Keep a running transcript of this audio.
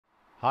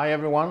Hi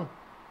everyone.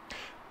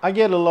 I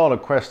get a lot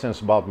of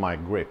questions about my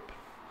grip.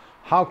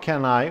 How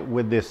can I,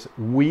 with this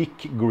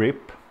weak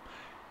grip,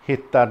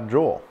 hit that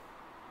draw?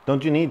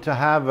 Don't you need to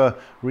have a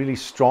really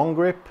strong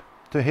grip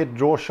to hit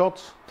draw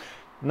shots?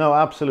 No,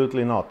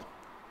 absolutely not.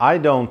 I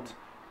don't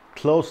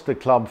close the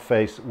club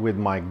face with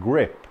my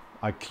grip.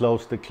 I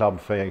close the club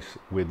face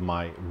with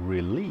my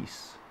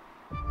release.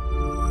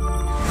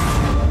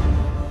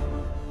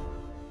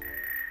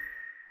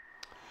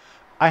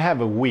 I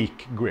have a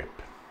weak grip.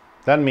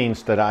 That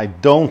means that I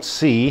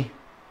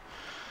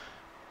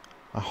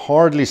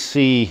hardly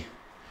see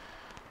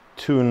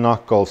two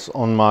knuckles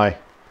on my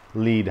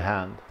lead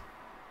hand.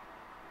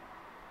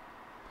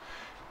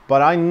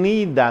 But I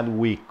need that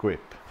weak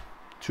grip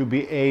to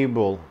be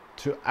able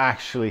to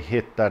actually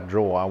hit that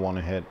draw I want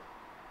to hit.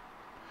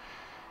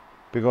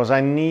 Because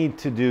I need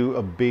to do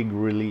a big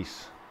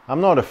release.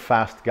 I'm not a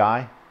fast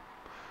guy.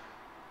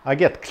 I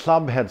get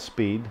club head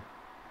speed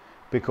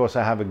because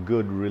I have a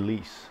good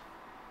release.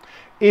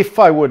 If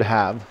I would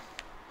have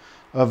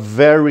a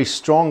very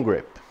strong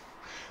grip,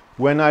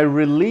 when I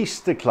release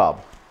the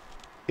club,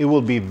 it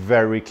will be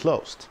very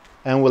closed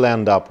and will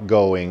end up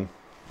going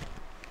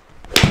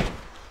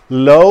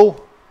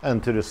low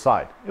and to the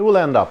side. It will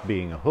end up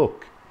being a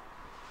hook.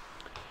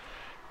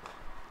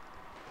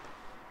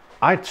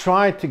 I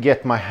try to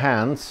get my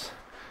hands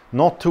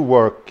not to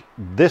work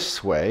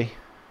this way.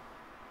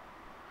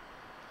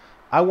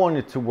 I want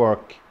it to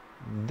work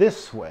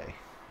this way.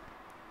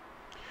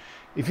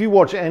 If you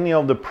watch any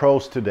of the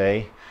pros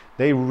today,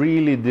 they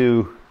really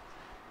do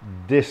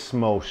this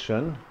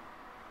motion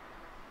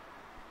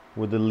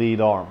with the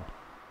lead arm.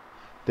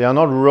 They are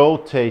not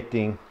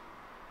rotating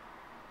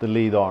the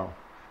lead arm.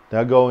 They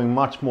are going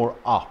much more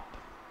up.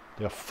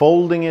 They are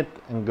folding it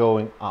and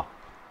going up.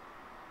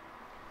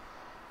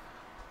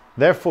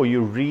 Therefore,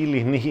 you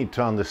really need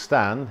to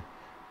understand,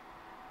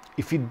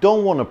 if you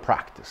don't want to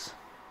practice,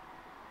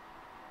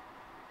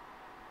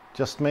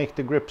 just make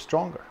the grip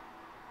stronger.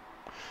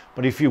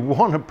 But if you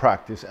want to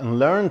practice and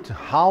learn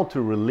how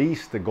to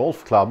release the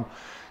golf club,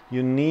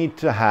 you need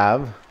to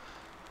have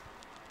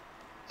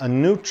a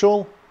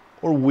neutral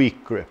or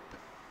weak grip.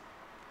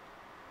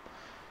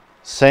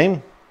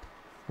 Same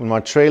with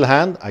my trail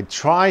hand. I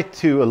try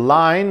to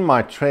align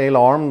my trail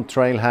arm,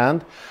 trail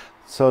hand,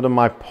 so that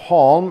my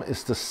palm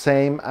is the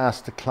same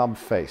as the club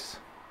face.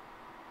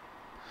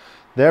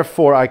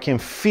 Therefore, I can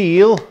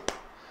feel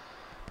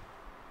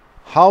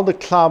how the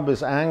club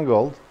is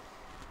angled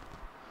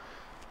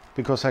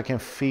because I can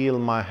feel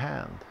my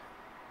hand.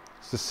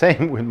 It's the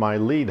same with my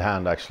lead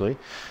hand actually.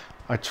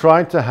 I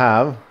try to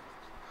have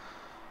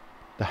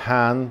the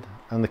hand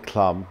and the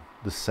club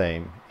the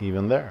same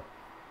even there.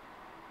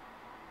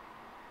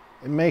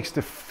 It makes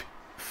the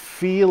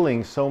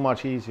feeling so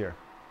much easier.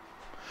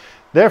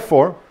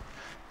 Therefore,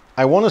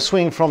 I want to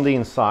swing from the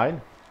inside.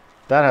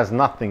 That has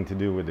nothing to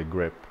do with the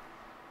grip.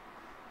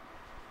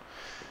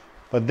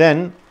 But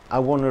then I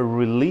want to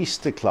release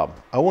the club.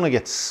 I want to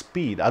get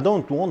speed. I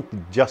don't want it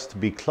just to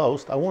be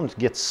closed. I want to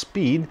get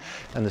speed,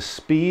 and the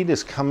speed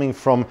is coming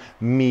from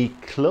me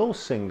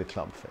closing the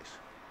club face.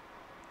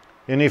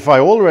 And if I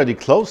already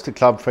close the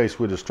club face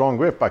with a strong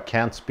grip, I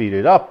can't speed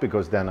it up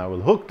because then I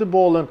will hook the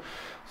ball and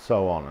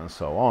so on and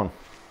so on.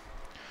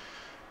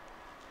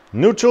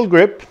 Neutral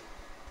grip,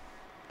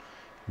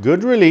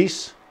 good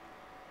release,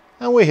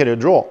 and we hit a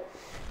draw.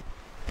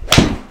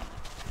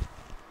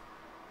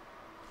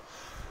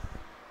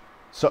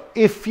 So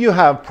if you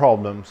have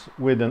problems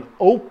with an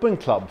open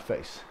club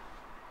face,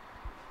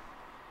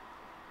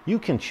 you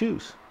can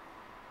choose.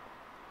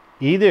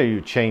 Either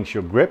you change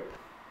your grip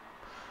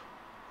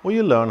or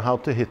you learn how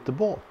to hit the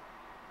ball.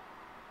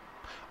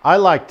 I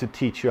like to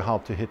teach you how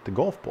to hit the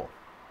golf ball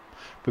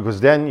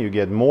because then you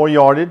get more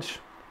yardage,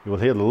 you will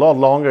hit a lot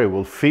longer, it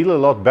will feel a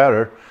lot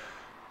better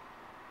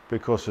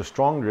because a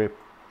strong grip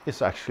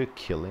is actually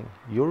killing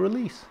your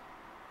release.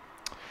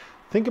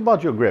 Think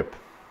about your grip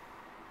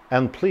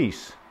and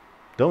please,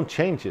 don't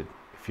change it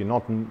if you're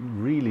not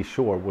really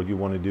sure what you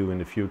want to do in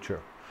the future.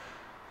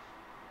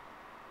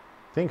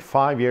 Think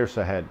 5 years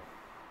ahead.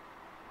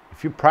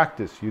 If you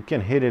practice, you can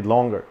hit it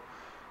longer.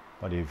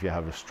 But if you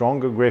have a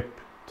stronger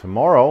grip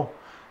tomorrow,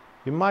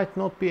 you might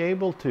not be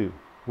able to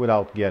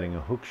without getting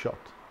a hook shot.